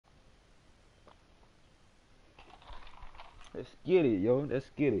Let's get it, yo. Let's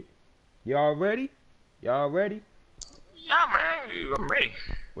get it. Y'all ready? Y'all ready? Yeah, man. I'm ready.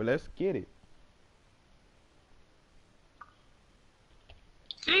 Well, let's get it.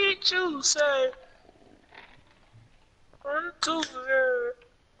 Did you say 1, 2, 3?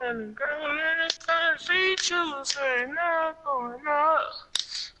 And girl, anytime she choose, say now going up.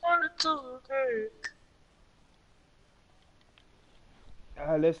 1, 2, 3.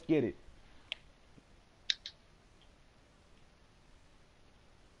 Let's get it.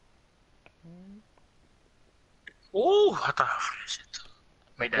 Ooh, I thought I finished it too.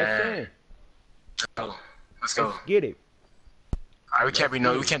 Make Let's that. in. Go. Let's go. Let's get it. Alright, we can't be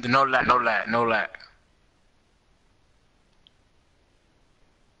no. We can't do no lag. No lag. No lag.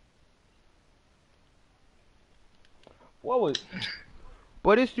 What was?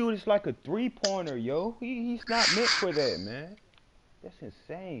 But this dude is like a 3-pointer, yo. He's not meant for that, man. That's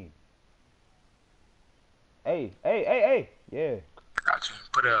insane. Hey, hey, hey, hey. Yeah. Got you.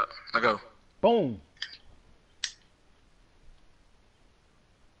 Put it up. Let go. Boom.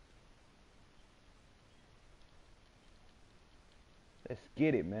 Let's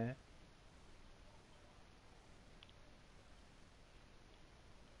get it, man.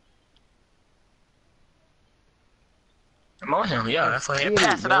 I'm on him. Yeah, Let's that's why he get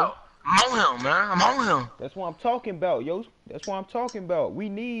pass it, it yo. out. I'm on him, man. I'm on him. That's what I'm talking about, yo. That's what I'm talking about. We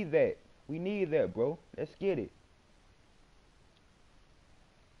need that. We need that, bro. Let's get it.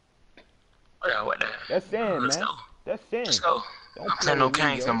 What the? That's in, Let's man. go. That's in. Let's go. Don't I'm play playing no with me,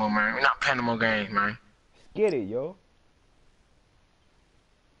 games no yo. more, man. We're not playing no more games, man. Let's get it, yo.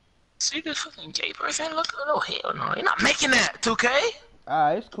 See this fucking gay person? Look, oh hell no, you're not making that,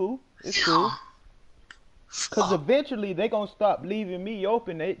 2K. It's cool. It's cool. Cause eventually they gonna stop leaving me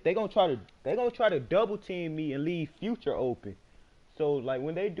open. They gonna try to double team me and leave Future open. So like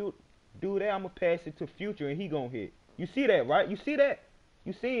when they do that, I'ma pass it to Future and he gonna hit. You see that, right? You see that?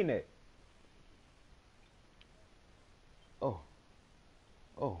 You seen that? Oh,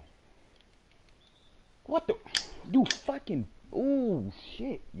 oh. What the? You fucking. Ooh,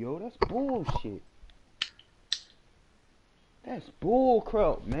 shit, yo. That's bullshit. That's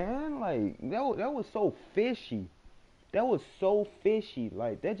bullcrap, man. Like, that was so fishy. That was so fishy.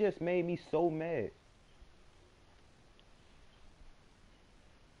 Like, that just made me so mad.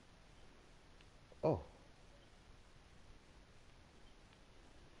 Oh.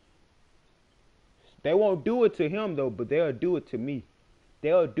 They won't do it to him, though, but they'll do it to me.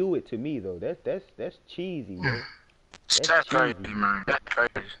 They'll do it to me, though. That's cheesy, yo. That's crazy, Cheesy. man. That's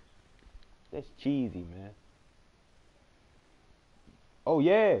crazy. That's cheesy, man. Oh,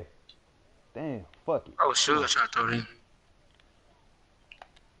 yeah. Damn, fuck it. Oh, shoot, I shot through him.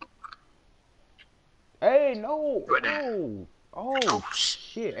 Hey, no. What that? Oh. Oh, Oh,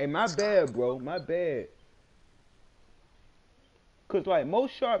 shit. Hey, my bad, bro. My bad. Cause like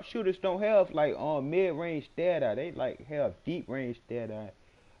most sharpshooters don't have like mid-range stat eye. They like have deep range stat eye,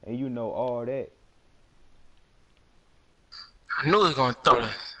 and you know all that. I knew he was gonna throw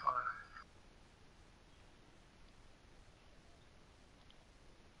this.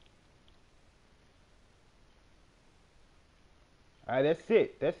 Alright, that's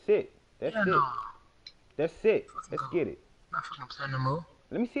it. That's it. That's Yeah, it. no. That's it. Fucking Let's go. get it. Not fucking playing no more.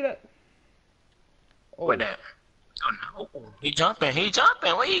 Let me see that. Oh, What that? Oh no. He jumping. He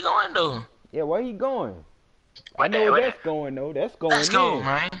jumping. Where he going to? yeah. Where he going? I What know that? where What that's that? going though. That's going Let's go, in.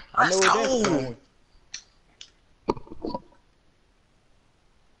 man. I know Let's where that's go. going.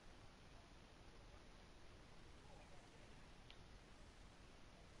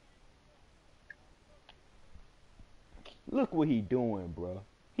 Look what he doing, bro.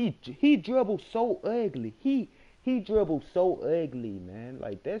 He dribbles so ugly. He dribbles so ugly, man.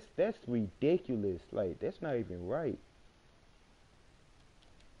 Like that's ridiculous. Like that's not even right.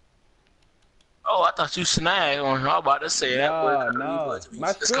 Oh, I thought you snagged on him. I was about to say that. Nah. My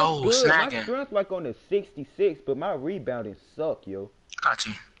Let's strength go. good. My Snagging. strength like on the 66, but my rebounding suck, yo. Got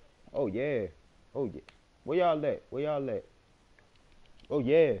you. Oh yeah. Oh yeah. Where y'all at? Where y'all at? Oh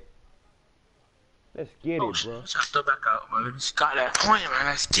yeah. Let's get Oh, it, bro. shit. Throw back out, man. Just got that point, man.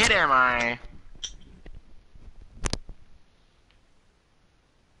 Let's get it, man.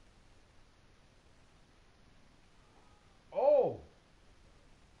 Oh.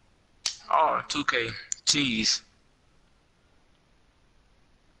 Oh, 2K. Jeez.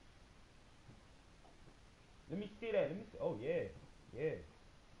 Let me see that. Let me see. Oh yeah. Yeah.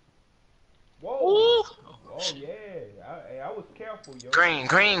 Whoa. Ooh. Oh yeah. I was careful, yo. Green,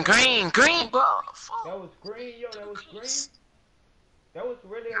 green, green, green, bro. Fuck. That was green, yo. That was green. That was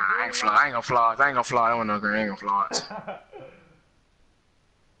really a Nah, I green. ain't flaw. I ain't gonna flaw. I ain't gonna flaw. I don't want no green. I ain't gonna flaw.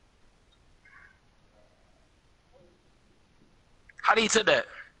 How do you take that?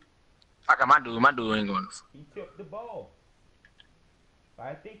 I got my dude. My dude ain't going. He tipped the ball.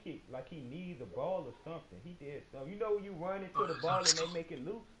 I think he needs a ball or something. He did something. You know when you run into the ball and they make it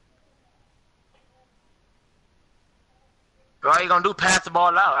loose? All you gonna do, pass the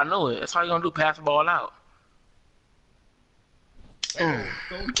ball out. I know it. That's all you gonna do, pass the ball out. So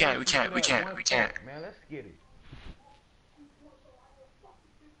We can't. Man, let's get it.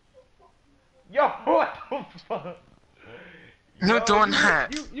 Yo, what the fuck? You doing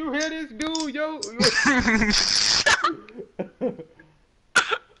that? You hear this dude, yo?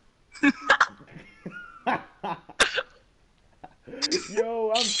 Yo,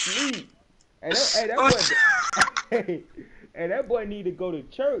 I'm asleep. Hey, that boy need to go to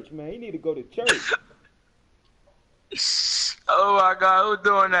church, man. He need to go to church. Oh my God, who's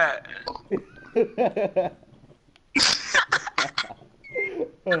doing that?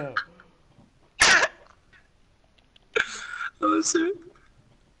 Oh shit.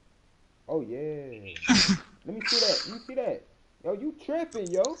 Oh yeah. Let me see that. You see that? Yo, you tripping,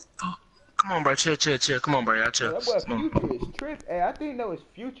 yo. Come on, bro. Chill. Come on, bro. Y'all chill. Yo, that boy Future is tripping. Hey, I think that was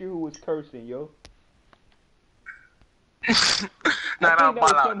Future who was cursing, yo. Nah,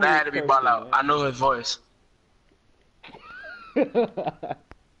 ball out. That had to be ball out. I know his voice. Let's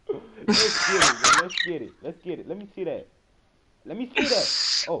get it, man. Let's get it. Let me see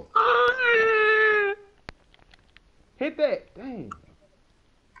that. Oh. Hit that. Dang.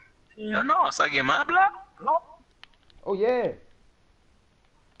 Yeah, no, it's like in my block. No. Oh yeah.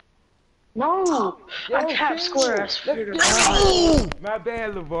 No, Yo, I tapped square. I swear to God. My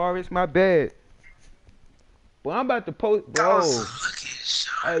bad, Lavaris. My bad. Well, I'm about to post, bro.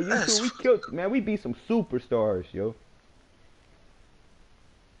 Hey, you two, we killed, man. We beat some superstars, yo.